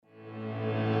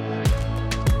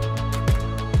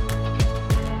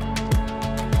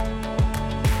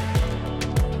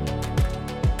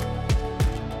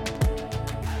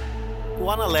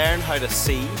how to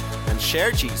see and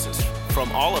share Jesus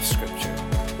from all of Scripture?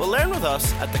 Well, learn with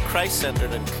us at the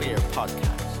Christ-Centered and Clear podcast.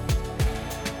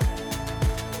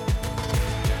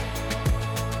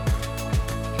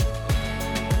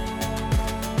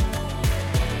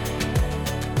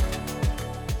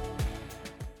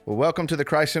 Well, welcome to the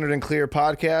Christ-Centered and Clear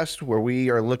podcast, where we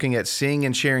are looking at seeing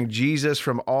and sharing Jesus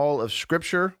from all of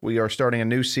Scripture. We are starting a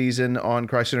new season on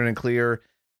Christ-Centered and Clear.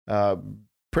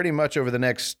 Pretty much over the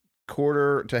next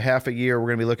quarter to half a year, we're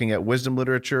going to be looking at wisdom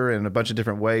literature in a bunch of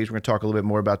different ways. We're going to talk a little bit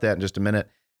more about that in just a minute.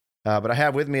 But I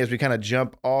have with me, as we kind of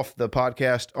jump off the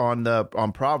podcast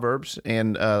on Proverbs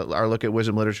and our look at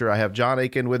wisdom literature, I have Jon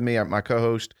Akin with me, my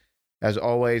co-host, as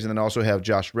always, and then also have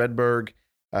Josh Wredberg,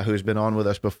 who's been on with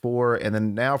us before. And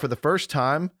then now for the first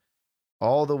time,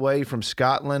 all the way from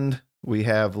Scotland, we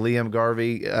have Liam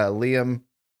Garvie. Liam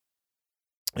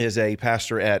is a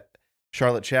pastor at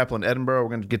Charlotte Chapel in Edinburgh. We're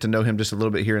going to get to know him just a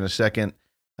little bit here in a second,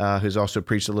 who's also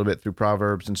preached a little bit through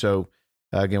Proverbs. And so,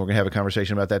 again, we're going to have a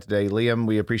conversation about that today. Liam,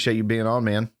 we appreciate you being on,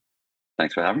 man.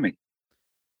 Thanks for having me.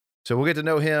 So we'll get to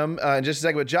know him in just a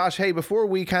second. But Josh, hey, before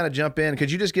we kind of jump in,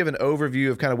 could you just give an overview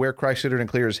of kind of where Christ-Centered and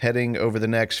Clear is heading over the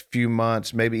next few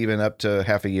months, maybe even up to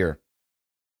half a year?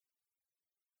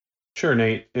 Sure,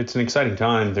 Nate. It's an exciting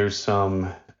time. There's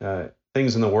some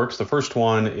things in the works. The first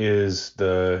one is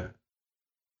the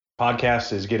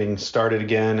podcast is getting started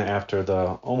again after the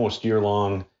almost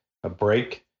year-long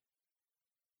break,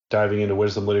 diving into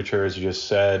wisdom literature, as you just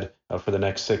said, for the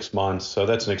next 6 months. So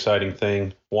that's an exciting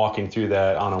thing, walking through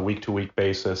that on a week-to-week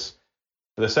basis.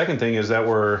 The second thing is that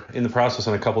we're in the process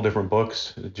on a couple different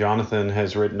books. Jonathan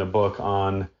has written a book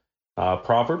on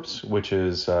Proverbs, which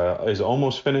is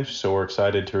almost finished. So we're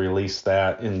excited to release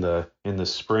that in the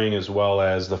spring, as well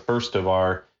as the first of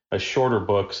our shorter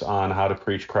books on how to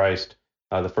preach Christ.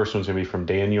 The first one's going to be from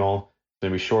Daniel. It's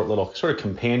going to be short little sort of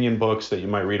companion books that you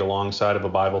might read alongside of a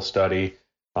Bible study.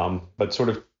 But sort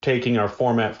of taking our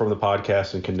format from the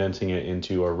podcast and condensing it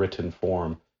into a written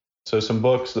form. So some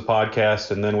books, the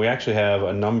podcast, and then we actually have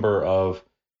a number of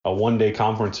one-day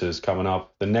conferences coming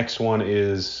up. The next one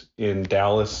is in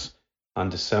Dallas on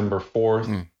December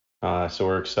 4th. So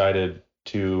we're excited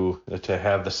to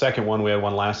have the second one. We had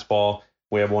one last fall.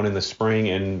 We have one in the spring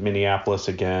in Minneapolis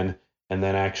again. And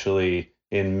then actually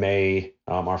in May,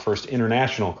 our first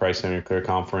international Christ-Centered Clear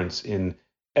conference in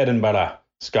Edinburgh,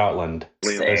 Scotland.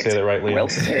 Did I say that right, Liam?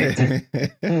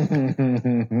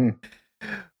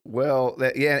 Well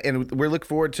said. Yeah, and we're looking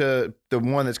forward to the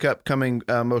one that's coming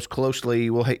most closely.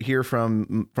 We'll hear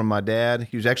from my dad.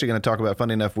 He was actually going to talk about,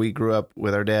 funny enough, we grew up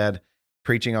with our dad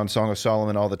preaching on Song of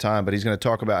Solomon all the time, but he's going to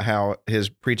talk about how his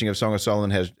preaching of Song of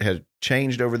Solomon has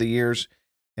changed over the years,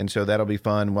 and so that'll be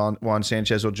fun. Juan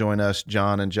Sanchez will join us.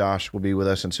 John and Josh will be with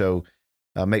us, and so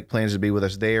make plans to be with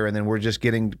us there, and then we're just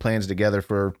getting plans together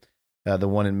for the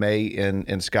one in May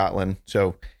in Scotland.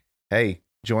 So, hey,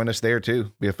 join us there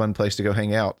too. Be a fun place to go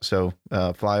hang out. So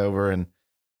fly over and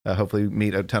hopefully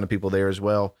meet a ton of people there as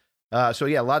well. So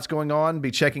yeah, lots going on.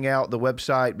 Be checking out the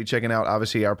website. Be checking out,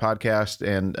 obviously, our podcast.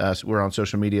 And we're on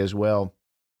social media as well.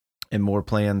 And more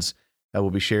plans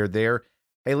will be shared there.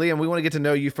 Hey, Liam, we want to get to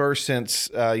know you first, since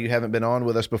you haven't been on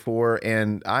with us before.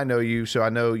 And I know you, so I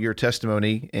know your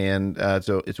testimony. And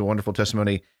so it's a wonderful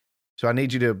testimony. So I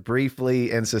need you to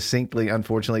briefly and succinctly,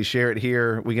 unfortunately, share it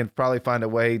here. We can probably find a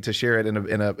way to share it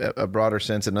in a broader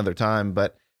sense another time,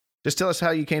 but just tell us how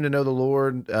you came to know the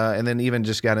Lord, and then even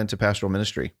just got into pastoral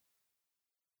ministry.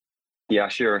 Yeah,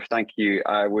 sure. Thank you.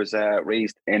 I was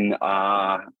raised in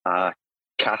a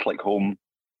Catholic home,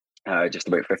 just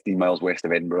about 15 miles west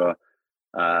of Edinburgh.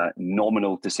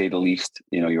 Nominal, to say the least.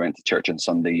 You know, you went to church on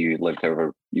Sunday, you lived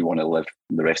however you want to live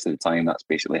the rest of the time. That's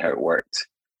basically how it worked.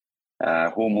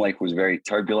 Home life was very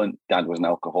turbulent. Dad was an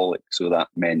alcoholic, so that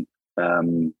meant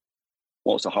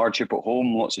lots of hardship at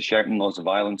home, lots of shouting, lots of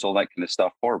violence, all that kind of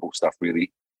stuff. Horrible stuff,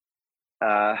 really.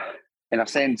 In a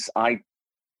sense,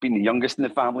 being the youngest in the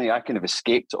family, I kind of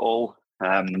escaped it all.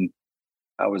 I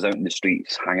was out in the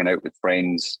streets, hanging out with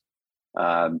friends,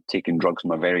 taking drugs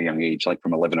from a very young age, like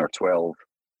from 11 or 12.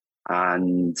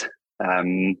 And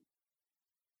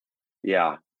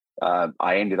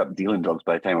I ended up dealing drugs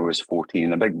by the time I was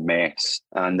 14, a big mess.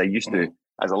 And I used to,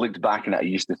 as I looked back on it, I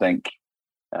used to think,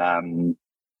 I'd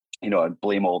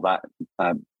blame all that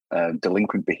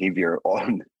delinquent behavior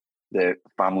on the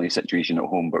family situation at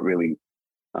home. But really,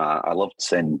 I loved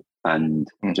sin and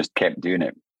just kept doing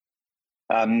it.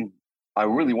 I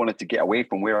really wanted to get away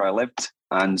from where I lived.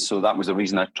 And so that was the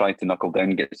reason I tried to knuckle down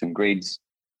and get some grades.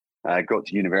 I got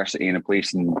to university in a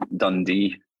place in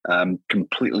Dundee.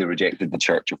 Completely rejected the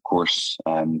church, of course,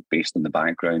 based on the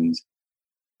background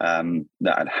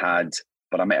that I'd had.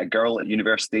 But I met a girl at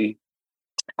university,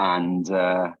 and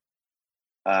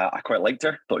I quite liked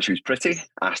her, thought she was pretty,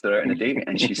 asked her out on a date,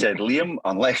 and she said, Liam,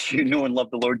 unless you know and love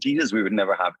the Lord Jesus, we would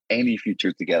never have any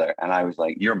future together. And I was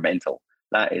like, you're mental.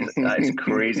 That is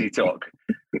crazy talk.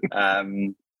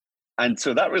 And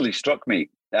so that really struck me.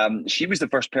 She was the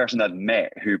first person I'd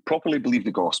met who properly believed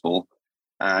the gospel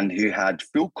and who had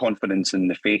full confidence in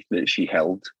the faith that she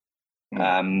held,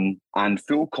 and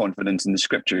full confidence in the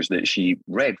scriptures that she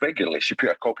read regularly. She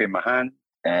put a copy in my hand,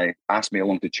 asked me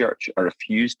along to church. I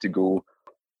refused to go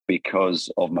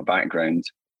because of my background,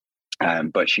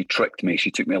 but she tricked me.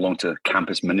 She took me along to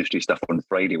campus ministry stuff on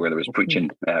Friday where there was preaching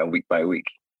week by week.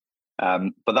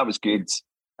 But that was good.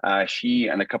 She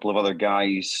and a couple of other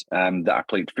guys that I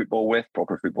played football with,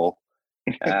 proper football.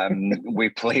 We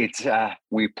played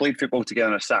football together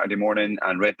on a Saturday morning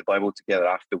and read the Bible together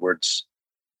afterwards.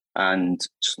 And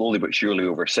slowly but surely,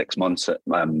 over 6 months, as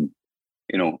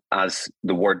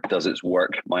the word does its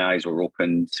work, my eyes were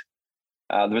opened.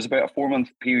 There was about a 4 month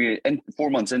period. 4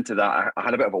 months into that, I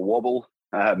had a bit of a wobble.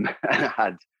 I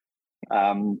had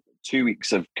 2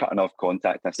 weeks of cutting off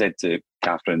contact. I said to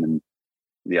Catherine and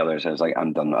the others, I was like,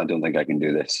 I'm done. I don't think I can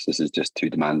do this. This is just too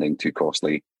demanding, too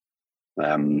costly.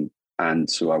 And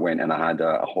so I went and I had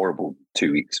a horrible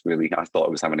 2 weeks, really. I thought I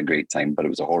was having a great time, but it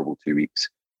was a horrible 2 weeks.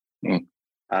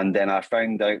 And then I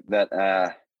found out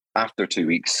that after 2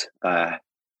 weeks,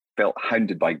 felt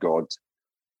hounded by God,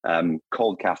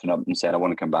 called Catherine up and said, I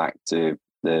want to come back to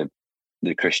the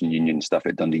Christian Union stuff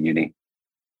at Dundee Uni.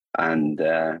 And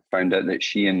found out that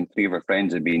she and 3 of her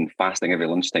friends had been fasting every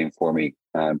lunchtime for me,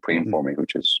 praying for me,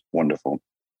 which is wonderful.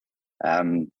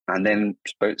 And then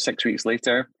about 6 weeks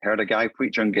later, heard a guy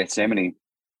preach on Gethsemane.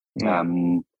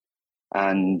 And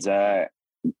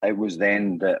it was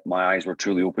then that my eyes were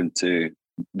truly open to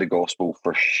the gospel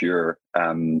for sure.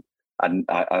 And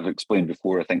I've explained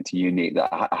before, I think to you, Nate,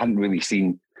 that I hadn't really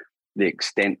seen the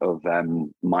extent of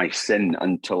my sin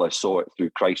until I saw it through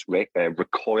Christ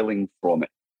recoiling from it.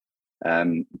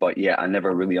 But yeah, I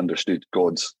never really understood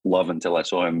God's love until I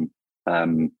saw him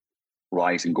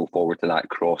rise and go forward to that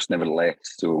cross, nevertheless.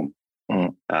 So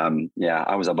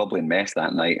I was a bubbling mess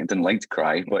that night. I didn't like to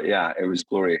cry, but yeah, it was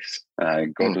glorious.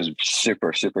 God was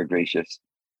super, super gracious.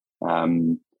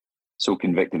 So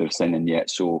convicted of sin and yet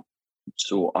so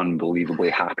unbelievably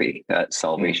happy at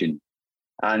salvation.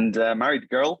 And married a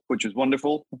girl, which was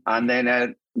wonderful. And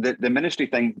then the ministry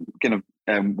thing kind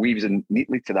of weaves in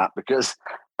neatly to that, because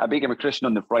I became a Christian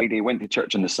on the Friday, went to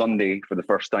church on the Sunday for the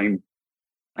first time.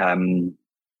 And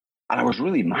I was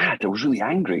really mad. I was really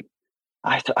angry.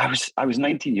 I was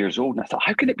 19 years old, and I thought,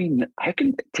 how can it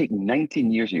take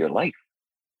 19 years of your life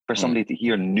for somebody to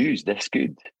hear news this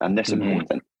good and this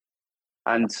important?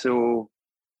 And so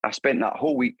I spent that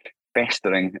whole week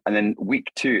festering, and then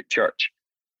week 2 at church,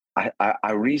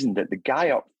 I reasoned that the guy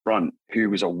up front, who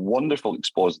was a wonderful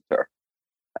expositor,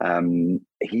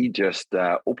 he just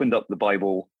opened up the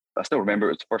Bible. I still remember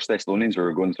it was First Thessalonians we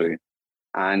were going through,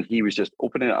 and he was just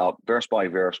opening it up verse by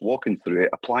verse, walking through it,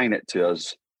 applying it to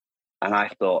us. And I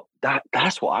thought,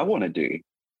 that's what I want to do,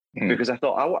 because I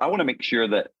thought I want to make sure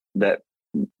that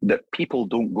people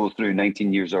don't go through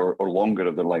 19 years or longer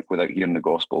of their life without hearing the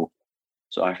gospel.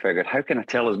 So I figured, how can I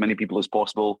tell as many people as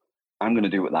possible? I'm going to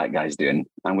do what that guy's doing.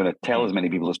 I'm going to tell as many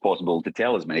people as possible to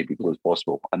tell as many people as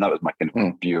possible. And that was my kind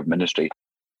of view of ministry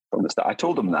from the start. I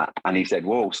told him that, and he said,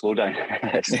 whoa, slow down.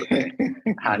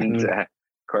 And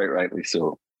quite rightly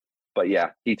so. But yeah,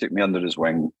 he took me under his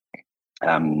wing.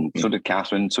 So did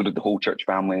Catherine, so did the whole church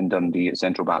family in Dundee at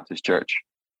Central Baptist Church.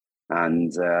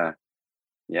 And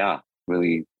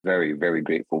really very, very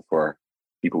grateful for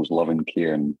people's love and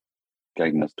care and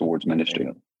guiding us towards ministry.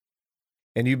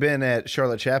 And you've been at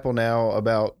Charlotte Chapel now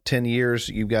about 10 years.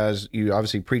 You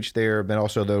obviously preached there, but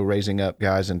also though raising up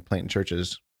guys and planting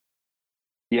churches.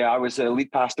 Yeah, I was a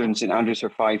lead pastor in St. Andrews for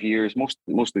 5 years,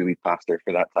 mostly lead pastor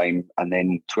for that time, and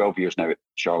then 12 years now at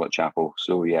Charlotte Chapel.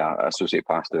 So yeah, associate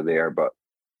pastor there, but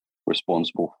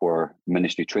responsible for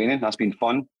ministry training. That's been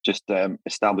fun, just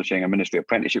establishing a ministry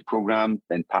apprenticeship program,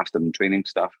 then pastor and training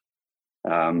stuff,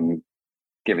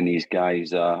 giving these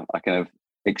guys a kind of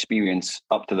experience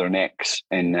up to their necks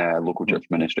in local church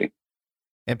ministry.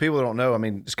 And people don't know, I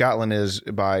mean, Scotland is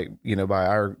by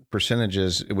our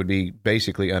percentages, it would be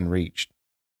basically unreached.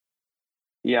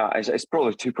 Yeah, it's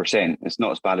probably 2%. It's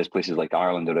not as bad as places like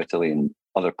Ireland or Italy and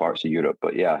other parts of Europe,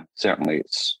 but yeah, certainly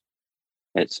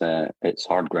it's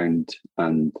hard ground,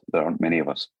 and there aren't many of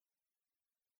us.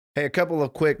 Hey, a couple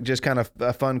of quick, just kind of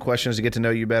fun questions to get to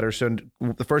know you better. So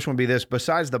the first one would be this: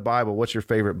 besides the Bible, what's your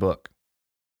favorite book?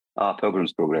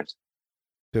 Pilgrim's Progress.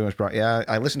 Yeah,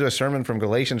 I listened to a sermon from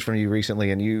Galatians from you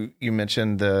recently, and you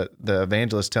mentioned the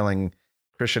evangelist telling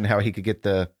Christian how he could get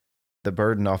the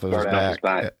burden off of his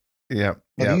back. Yeah.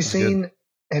 Have you seen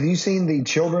the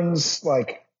children's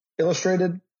like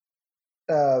illustrated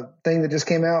thing that just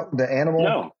came out? The animal.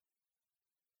 No.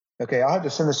 Okay, I'll have to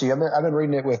send this to you. I've been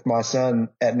reading it with my son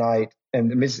at night,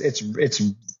 and it's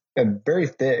very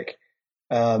thick,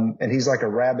 and he's like a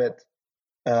rabbit,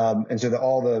 and so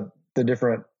all the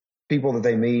different people that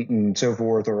they meet and so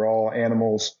forth are all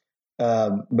animals,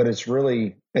 but it's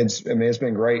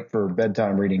been great for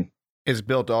bedtime reading. It's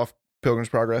built off Pilgrim's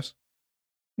Progress.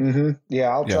 Mm-hmm. Yeah,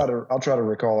 I'll try to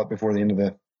recall it before the end of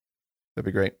the. That'd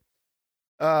be great.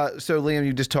 So Liam,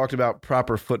 you just talked about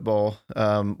proper football,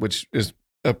 which is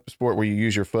a sport where you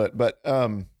use your foot. But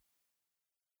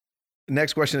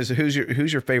next question is, who's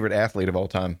your favorite athlete of all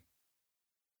time?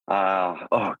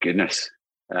 Oh goodness.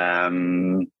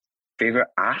 Favorite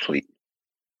athlete?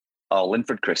 Oh,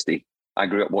 Linford Christie. I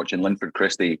grew up watching Linford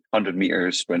Christie, 100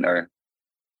 meters sprinter.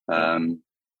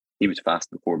 He was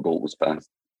fast before Bolt was fast.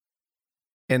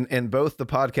 And both the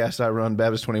podcasts I run,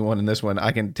 Baptist 21 and this one,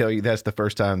 I can tell you that's the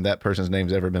first time that person's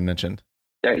name's ever been mentioned.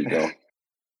 There you go.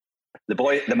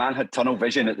 The man had tunnel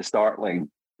vision at the start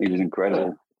line. He was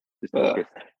incredible.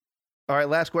 All right,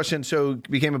 last question. So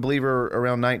became a believer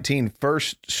around 19.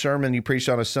 First sermon you preached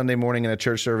on a Sunday morning in a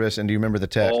church service, and do you remember the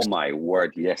text? Oh my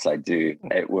word, yes I do.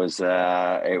 It was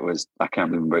I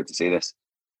can't believe I'm about to say this.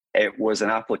 It was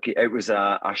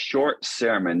a short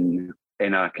sermon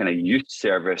in a kind of youth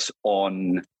service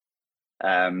on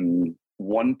 1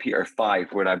 Peter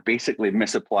 5, where I basically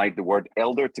misapplied the word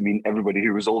elder to mean everybody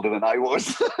who was older than I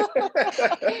was.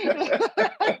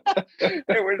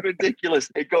 It was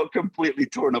ridiculous. It got completely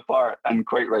torn apart, and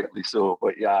quite rightly so.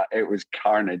 But yeah, it was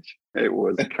carnage. It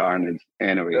was carnage.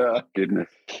 Anyway, goodness.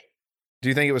 Do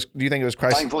you think it was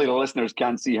Christ? Thankfully, the listeners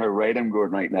can't see how red I'm going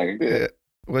right now.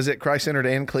 Was it Christ-centered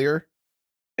and clear?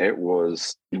 It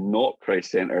was not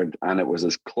Christ-centered, and it was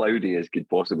as cloudy as could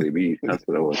possibly be. That's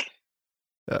what it was.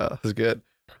 That's good.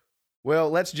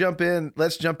 Well, let's jump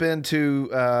into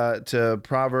to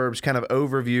Proverbs, kind of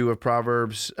overview of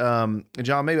Proverbs. Jon,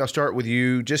 maybe I'll start with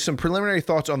you. Just some preliminary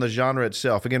thoughts on the genre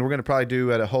itself. Again, we're going to probably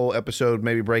do at a whole episode,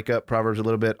 maybe break up Proverbs a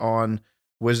little bit on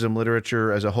wisdom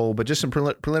literature as a whole, but just some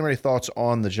preliminary thoughts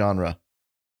on the genre.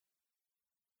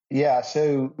 Yeah,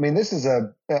 so I mean, this is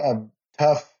a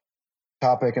tough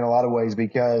topic in a lot of ways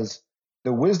because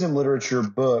the wisdom literature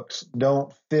books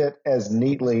don't fit as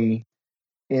neatly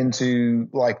into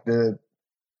like the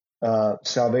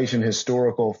salvation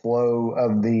historical flow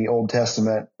of the Old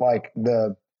Testament, like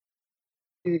the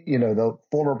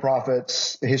former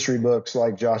prophets, history books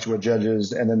like Joshua,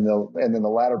 Judges, and then the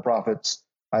latter prophets,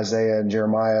 Isaiah and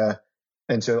Jeremiah.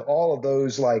 And so all of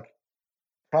those like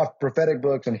prophetic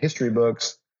books and history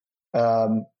books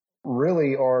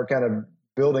really are kind of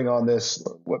building on this,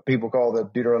 what people call the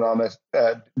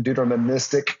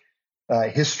Deuteronomistic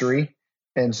history.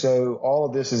 And so all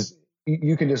of this is,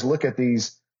 you can just look at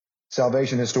these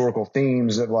salvation historical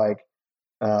themes of like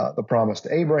the promise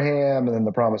to Abraham, and then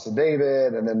the promise to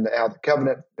David, and then how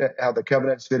the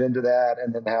covenants fit into that,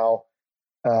 and then how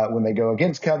when they go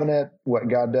against covenant, what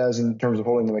God does in terms of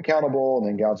holding them accountable, and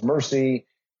then God's mercy.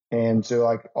 And so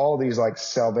like all of these like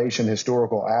salvation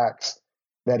historical acts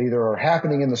that either are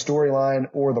happening in the storyline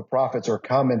or the prophets are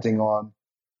commenting on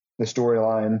the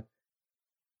storyline,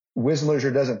 wisdom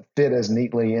literature doesn't fit as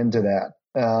neatly into that.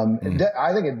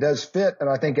 I think it does fit, and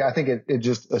I think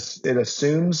it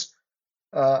assumes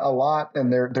a lot,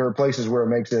 and there are places where it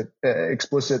makes it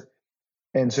explicit,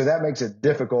 and so that makes it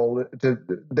difficult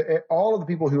all of the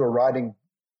people who are writing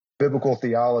biblical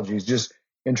theologies, just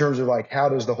in terms of like how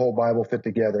does the whole Bible fit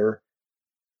together,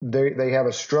 they have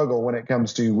a struggle when it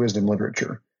comes to wisdom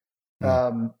literature.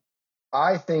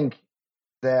 I think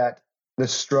that the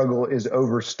struggle is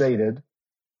overstated.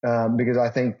 Because I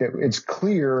think that it's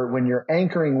clear when you're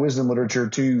anchoring wisdom literature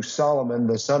to Solomon,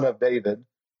 the son of David,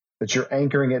 that you're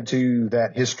anchoring it to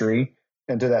that history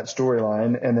and to that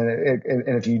storyline. And then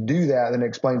and if you do that, then it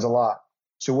explains a lot.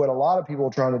 So what a lot of people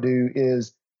are trying to do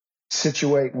is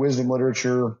situate wisdom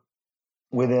literature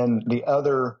within the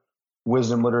other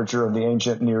wisdom literature of the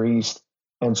ancient Near East.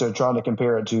 And so trying to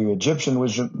compare it to Egyptian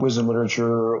wisdom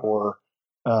literature or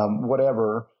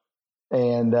whatever.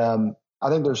 And I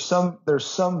think there's some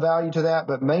value to that,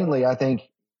 but mainly I think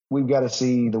we've got to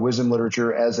see the wisdom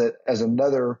literature as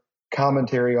another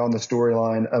commentary on the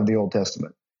storyline of the Old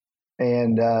Testament.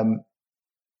 And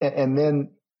then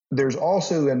there's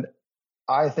also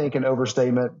I think an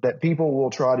overstatement that people will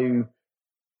try to,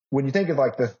 when you think of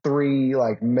like the three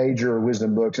like major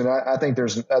wisdom books, and I think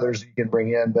there's others you can bring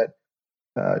in, but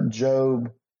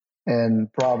Job,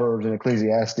 and Proverbs and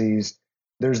Ecclesiastes,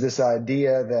 there's this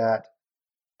idea that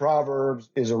Proverbs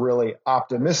is a really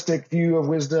optimistic view of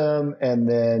wisdom, and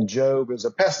then Job is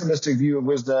a pessimistic view of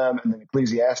wisdom, and then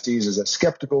Ecclesiastes is a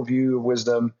skeptical view of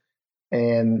wisdom.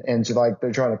 And so like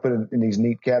they're trying to put it in these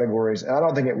neat categories. And I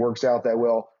don't think it works out that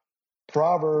well.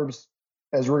 Proverbs,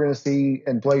 as we're going to see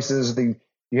in places,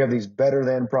 you have these better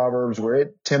than Proverbs where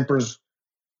it tempers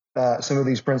some of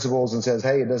these principles and says,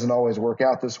 hey, it doesn't always work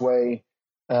out this way.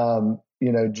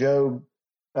 Job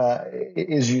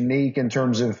is unique in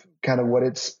terms of kind of what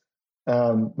it's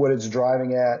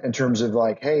driving at in terms of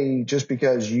like, hey, just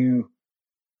because you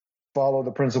follow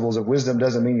the principles of wisdom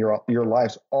doesn't mean your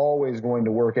life's always going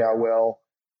to work out well.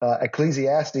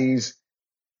 Ecclesiastes,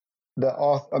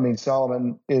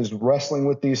 Solomon is wrestling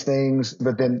with these things,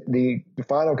 but then the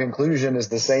final conclusion is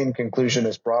the same conclusion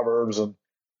as Proverbs and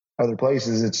other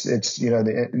places. It's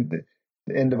the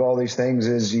end of all these things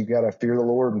is you got to fear the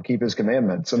Lord and keep his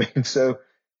commandments. I mean, so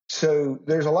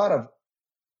there's a lot of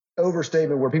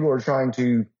overstatement where people are trying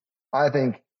to, I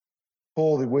think,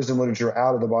 pull the wisdom literature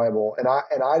out of the Bible. And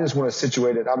I just want to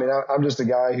situate it. I mean, I'm just a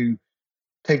guy who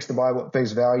takes the Bible at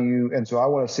face value. And so I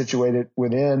want to situate it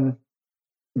within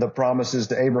the promises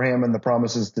to Abraham and the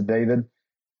promises to David.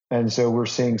 And so we're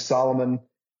seeing Solomon.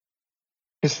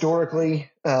 Historically,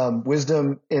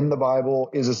 wisdom in the Bible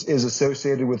is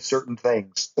associated with certain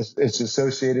things. It's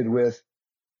associated with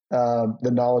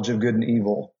the knowledge of good and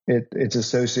evil. It's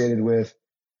associated with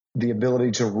the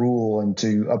ability to rule and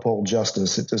to uphold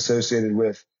justice. It's associated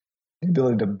with the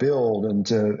ability to build and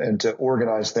to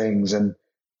organize things. And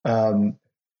so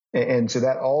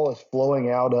that all is flowing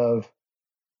out of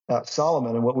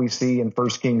Solomon and what we see in 1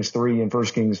 Kings 3 and 1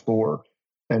 Kings 4.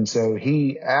 And so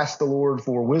he asked the Lord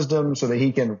for wisdom so that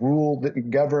he can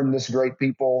govern this great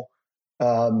people.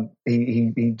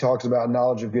 He talks about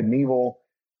knowledge of good and evil.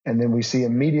 And then we see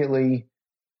immediately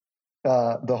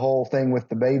the whole thing with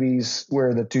the babies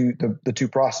where the two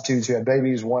prostitutes who had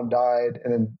babies, one died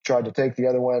and then tried to take the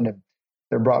other one, and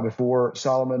they're brought before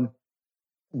Solomon.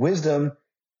 Wisdom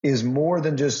is more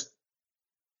than just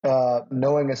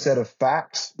knowing a set of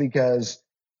facts, because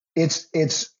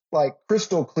it's like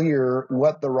crystal clear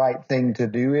what the right thing to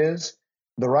do is.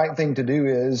 The right thing to do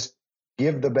is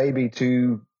give the baby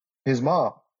to his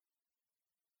mom.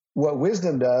 What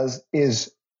wisdom does is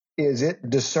it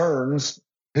discerns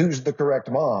who's the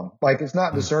correct mom. Like, it's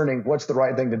not discerning what's the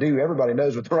right thing to do. Everybody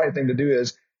knows what the right thing to do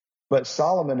is, but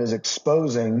Solomon is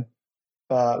exposing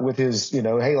with his,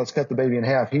 hey, let's cut the baby in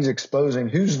half. He's exposing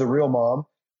who's the real mom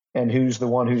and who's the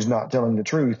one who's not telling the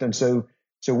truth. And so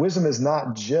wisdom is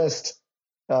not just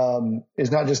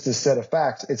a set of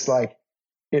facts. It's like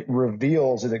it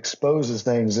reveals, it exposes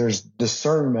things. There's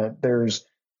discernment. There's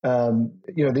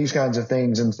these kinds of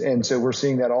things. And so we're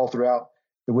seeing that all throughout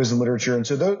the wisdom literature. And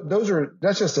so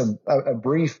that's just a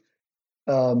brief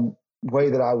way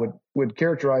that I would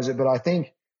characterize it. But I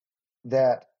think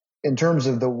that in terms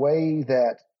of the way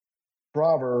that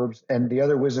Proverbs and the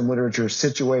other wisdom literature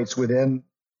situates within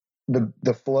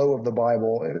the flow of the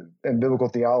Bible and biblical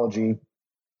theology,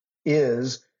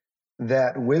 is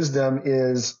that wisdom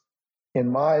is, in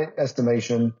my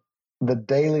estimation, the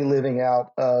daily living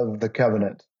out of the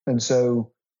covenant. And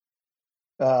so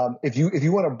if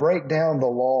you want to break down the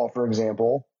law, for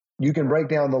example, you can break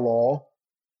down the law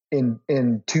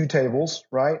in two tables,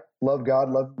 right? Love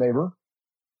God, love neighbor.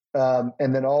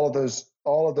 And then all of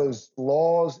those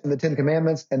laws in the 10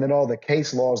 Commandments, and then all the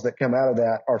case laws that come out of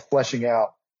that are fleshing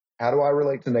out, how do I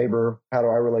relate to neighbor? How do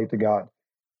I relate to God?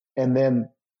 And then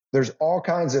there's all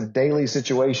kinds of daily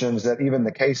situations that even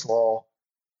the case law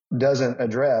doesn't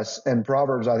address. And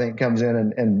Proverbs, I think, comes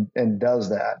in and does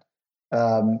that.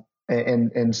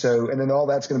 And then all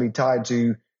that's going to be tied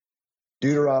to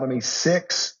Deuteronomy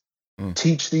 6.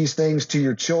 Teach these things to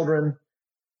your children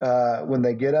when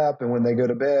they get up and when they go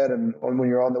to bed and when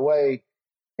you're on the way.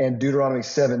 And Deuteronomy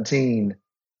 17,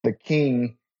 the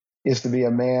king is to be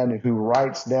a man who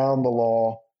writes down the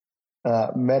law,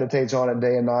 meditates on it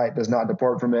day and night, does not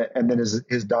depart from it, and then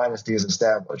his dynasty is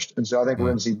established. And so I think we're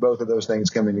going to see both of those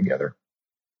things coming together.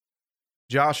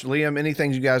 Josh, Liam,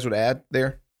 anything you guys would add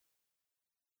there?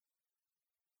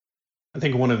 I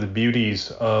think one of the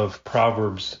beauties of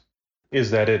Proverbs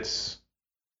is that it's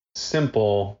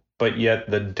simple, but yet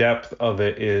the depth of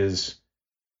it is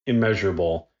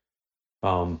immeasurable.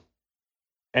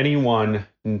 Anyone,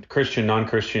 Christian,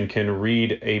 non-Christian, can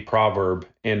read a proverb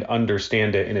and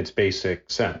understand it in its basic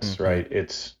sense, right?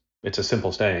 It's a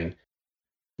simple saying.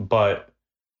 But,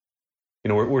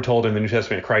 we're told in the New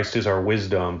Testament, Christ is our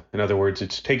wisdom. In other words,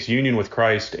 it takes union with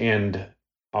Christ and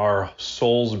our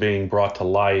souls being brought to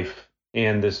life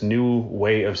and this new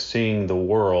way of seeing the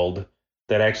world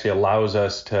that actually allows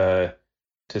us to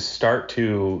start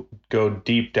to go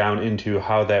deep down into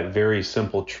how that very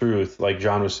simple truth, like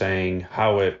John was saying,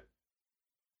 how it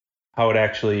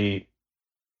actually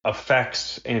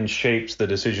affects and shapes the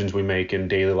decisions we make in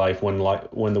daily life when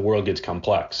the world gets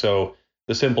complex. So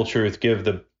the simple truth, give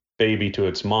the baby to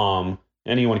its mom,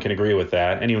 anyone can agree with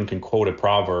that. Anyone can quote a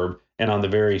proverb and on the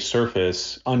very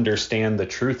surface understand the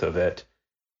truth of it.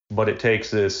 But it takes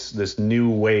this new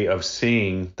way of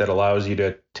seeing that allows you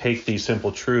to take these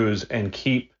simple truths and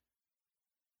keep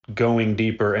going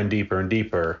deeper and deeper and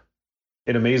deeper.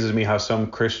 It amazes me how some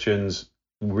Christians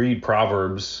read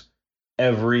Proverbs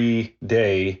every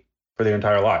day for their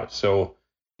entire lives. So,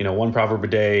 one proverb a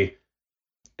day,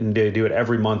 and they do it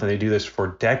every month, and they do this for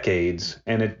decades,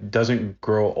 and it doesn't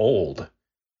grow old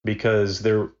because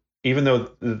even though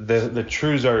the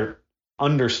truths are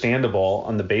understandable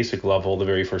on the basic level the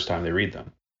very first time they read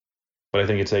them. But I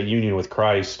think it's that union with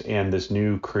Christ and this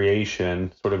new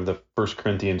creation, sort of the 1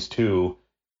 Corinthians 2,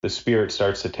 the Spirit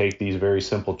starts to take these very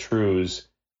simple truths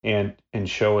and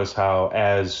show us how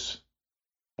as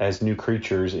new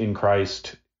creatures in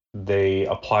Christ, they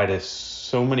apply to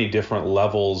so many different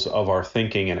levels of our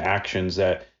thinking and actions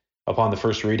that upon the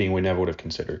first reading we never would have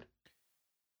considered.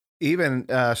 Even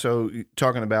so,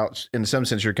 talking about, in some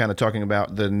sense, you're kind of talking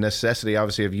about the necessity,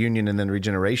 obviously, of union and then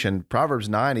regeneration. Proverbs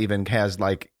 9 even has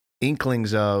like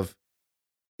inklings of,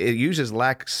 it uses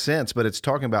lacks sense, but it's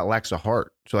talking about lacks a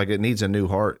heart. So like it needs a new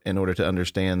heart in order to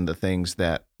understand the things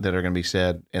that are going to be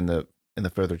said in the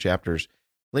further chapters.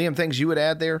 Liam, things you would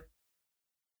add there?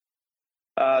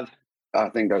 I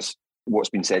think that's what's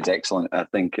been said is excellent. I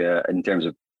think in terms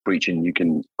of preaching, you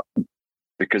can,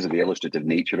 because of the illustrative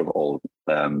nature of it all,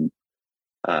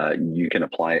 you can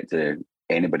apply it to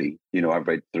anybody. I've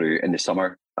read through in the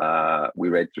summer. We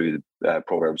read through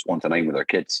Proverbs 1-9 with our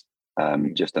kids,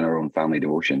 just in our own family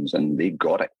devotions, and they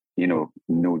got it.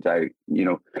 No doubt.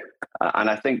 And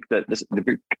I think that the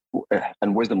book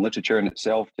and wisdom literature in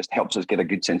itself just helps us get a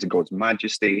good sense of God's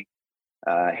majesty.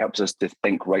 Helps us to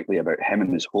think rightly about Him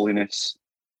and His holiness.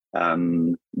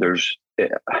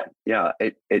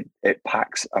 It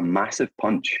packs a massive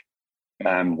punch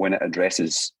when it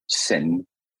addresses sin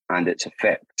and its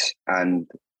effects. And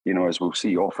as we'll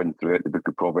see often throughout the book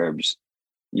of Proverbs,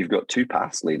 you've got two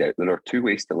paths laid out. There are two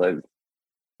ways to live,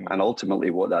 and ultimately,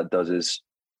 what that does is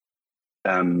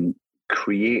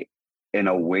create in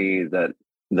a way that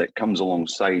comes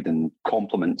alongside and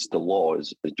complements the law,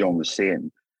 as John was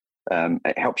saying.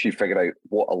 It helps you figure out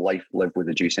what a life lived with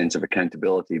a due sense of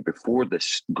accountability before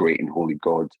this great and holy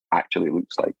God actually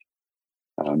looks like.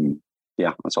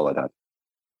 That's all I'd add.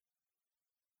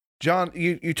 John,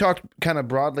 you talked kind of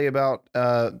broadly about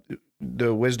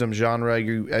the wisdom genre.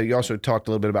 You also talked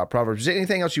a little bit about Proverbs. Is there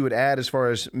anything else you would add as far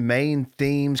as main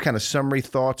themes, kind of summary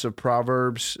thoughts of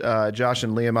Proverbs? Josh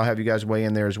and Liam, I'll have you guys weigh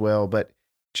in there as well. But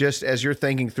just as you're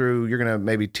thinking through, you're going to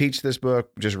maybe teach this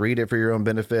book, just read it for your own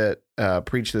benefit,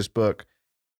 preach this book.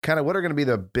 Kind of what are going to be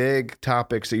the big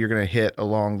topics that you're going to hit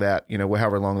along that,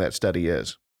 however long that study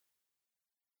is?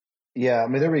 Yeah, I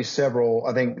mean, there'll be several.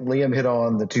 I think Liam hit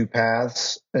on the two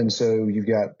paths. And so you've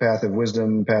got path of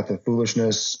wisdom, path of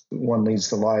foolishness. One leads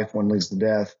to life, one leads to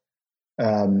death.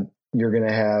 You're going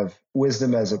to have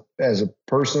wisdom as a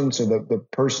person. So the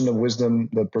person of wisdom,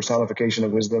 the personification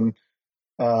of wisdom,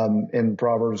 in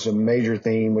Proverbs, a major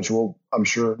theme, which we'll, I'm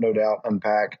sure, no doubt,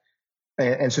 unpack.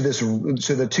 And so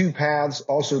the two paths,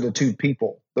 also the two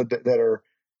people that are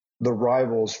the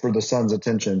rivals for the son's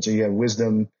attention. So you have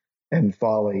wisdom and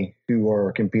folly who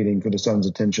are competing for the son's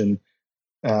attention.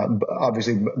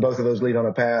 Obviously, both of those lead on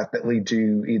a path that lead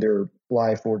to either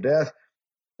life or death.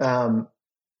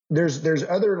 There's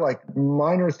other like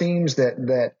minor themes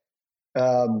that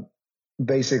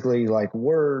basically like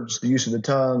words, the use of the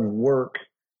tongue, work,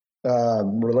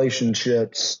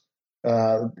 relationships.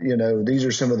 These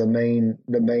are some of the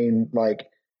main like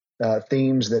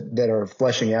themes that are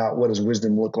fleshing out what does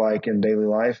wisdom look like in daily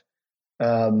life.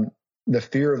 The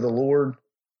fear of the Lord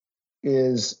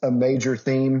is a major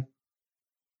theme.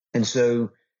 And so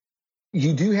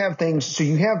you do have things. So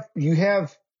you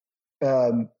have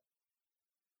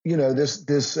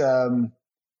this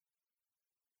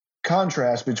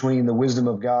contrast between the wisdom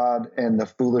of God and the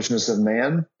foolishness of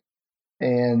man.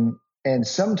 And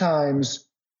sometimes,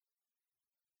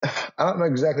 I don't know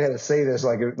exactly how to say this,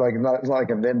 like not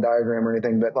like a Venn diagram or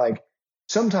anything, but like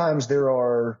sometimes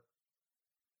the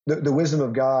wisdom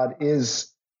of God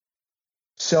is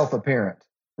self-apparent,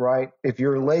 right? If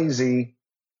you're lazy,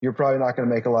 you're probably not going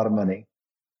to make a lot of money.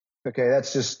 Okay.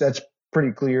 That's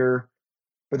pretty clear.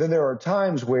 But then there are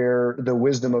times where the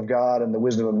wisdom of God and the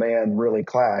wisdom of man really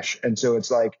clash. And so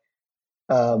it's like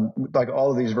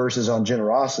all of these verses on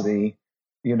generosity,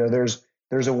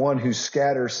 there's a one who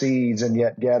scatters seeds and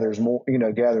yet gathers more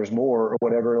or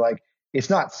whatever. Like, it's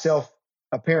not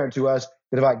self-apparent to us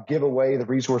that if I give away the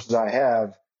resources I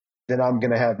have, then I'm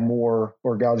going to have more,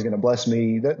 or God's going to bless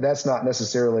me. That's not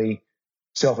necessarily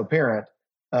self-apparent.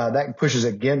 That pushes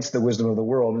against the wisdom of the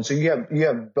world. And so you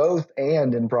have both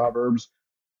and in Proverbs.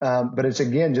 But it's,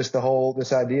 again, just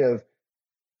this idea of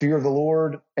fear of the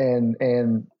Lord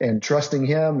and trusting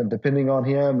him and depending on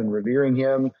him and revering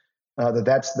him.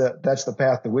 That's the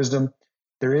path to wisdom.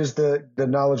 There is the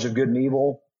knowledge of good and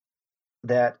evil,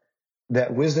 that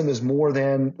wisdom is more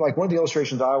than, like, one of the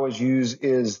illustrations I always use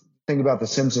is think about The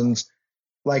Simpsons.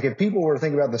 Like, if people were to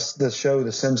think about the show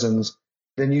The Simpsons,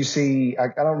 then you see, I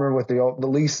don't remember what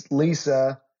the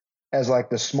Lisa as like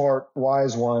the smart,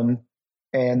 wise one,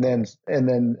 and then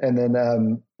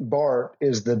Bart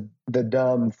is the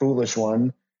dumb, foolish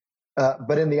one.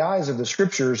 But in the eyes of the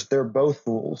scriptures, they're both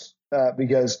fools,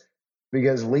 because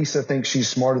Lisa thinks she's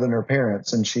smarter than her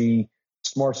parents, and she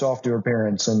smarts off to her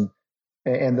parents and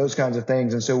those kinds of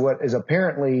things. And so what is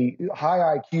apparently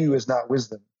high IQ is not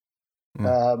wisdom,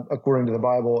 according to the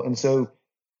Bible. And so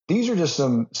these are just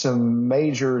some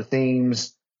major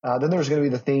themes. Then there's going to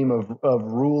be the theme of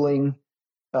ruling.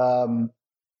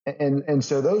 And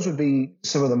so those would be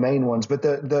some of the main ones. But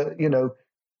the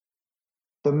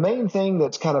main thing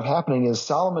that's kind of happening is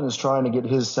Solomon is trying to get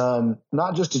his son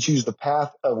not just to choose the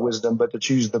path of wisdom, but to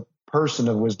choose the person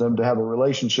of wisdom, to have a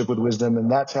relationship with wisdom.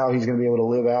 And that's how he's going to be able to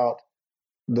live out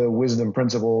the wisdom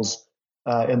principles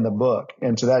in the book.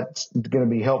 And so that's going to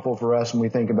be helpful for us when we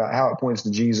think about how it points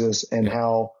to Jesus and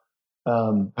how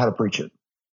to preach it.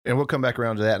 And we'll come back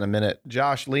around to that in a minute.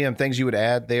 Josh, Liam, things you would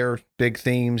add there, big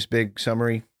themes, big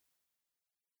summary?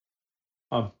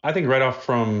 I think right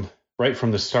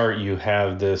from the start, you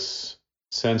have this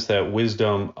sense that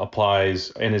wisdom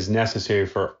applies and is necessary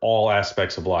for all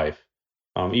aspects of life.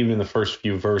 Even in the first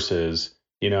few verses,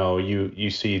 you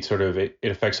see sort of it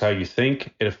affects how you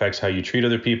think, it affects how you treat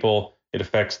other people, it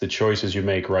affects the choices you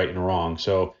make, right and wrong.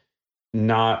 So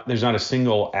there's not a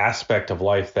single aspect of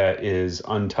life that is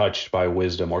untouched by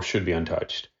wisdom or should be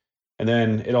untouched. And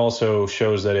then it also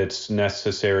shows that it's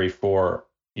necessary for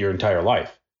your entire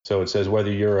life. So it says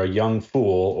whether you're a young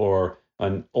fool or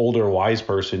an older wise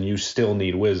person, you still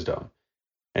need wisdom.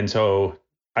 And so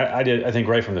I think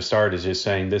right from the start is just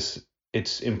saying this,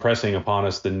 it's impressing upon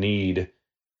us the need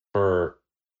for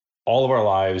all of our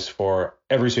lives, for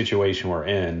every situation we're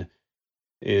in,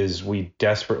 is we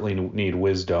desperately need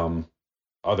wisdom.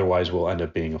 Otherwise, we'll end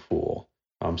up being a fool.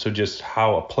 So just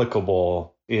how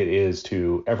applicable it is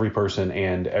to every person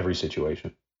and every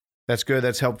situation. That's good.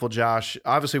 That's helpful, Josh.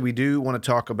 Obviously, we do want to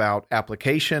talk about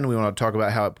application. We want to talk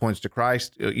about how it points to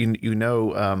Christ.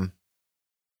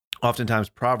 Oftentimes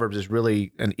Proverbs is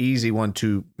really an easy one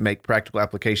to make practical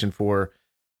application for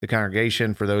the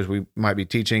congregation, for those we might be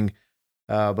teaching.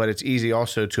 But it's easy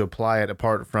also to apply it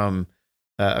apart from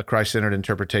a Christ-centered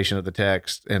interpretation of the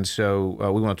text. And so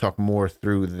we want to talk more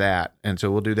through that. And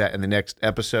so we'll do that in the next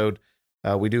episode.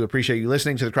 We do appreciate you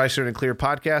listening to the Christ-centered and Clear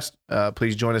podcast.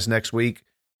 Please join us next week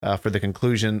for the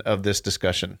conclusion of this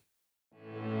discussion.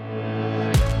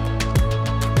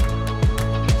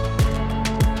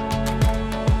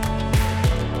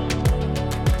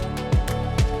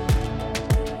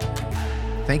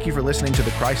 Thank you for listening to the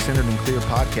Christ-Centered and Clear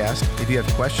podcast. If you have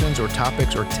questions or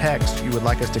topics or texts you would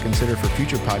like us to consider for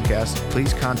future podcasts,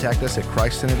 please contact us at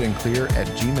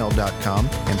christcenteredandclear@gmail.com,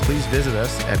 and please visit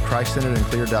us at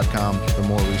christcenteredandclear.com for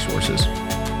more resources.